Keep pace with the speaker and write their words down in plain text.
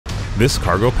This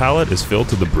cargo pallet is filled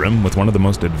to the brim with one of the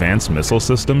most advanced missile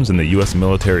systems in the US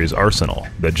military's arsenal,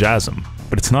 the JASSM.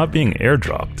 But it's not being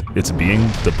airdropped, it's being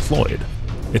deployed.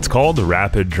 It's called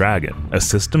Rapid Dragon, a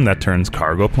system that turns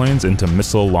cargo planes into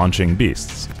missile-launching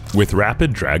beasts. With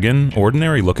Rapid Dragon,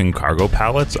 ordinary-looking cargo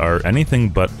pallets are anything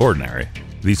but ordinary.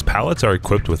 These pallets are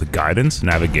equipped with guidance,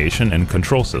 navigation, and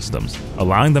control systems,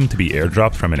 allowing them to be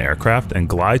airdropped from an aircraft and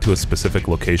glide to a specific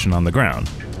location on the ground.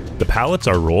 The pallets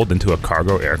are rolled into a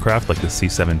cargo aircraft like the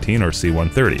C-17 or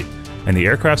C-130, and the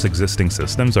aircraft's existing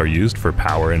systems are used for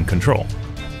power and control.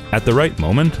 At the right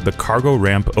moment, the cargo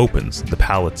ramp opens, the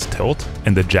pallets tilt,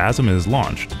 and the JASSM is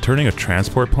launched, turning a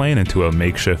transport plane into a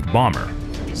makeshift bomber.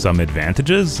 Some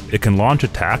advantages: it can launch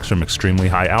attacks from extremely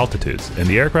high altitudes, and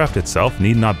the aircraft itself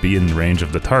need not be in range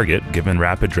of the target given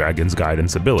Rapid Dragon's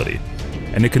guidance ability.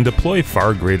 And it can deploy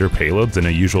far greater payloads than a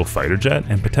usual fighter jet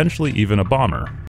and potentially even a bomber.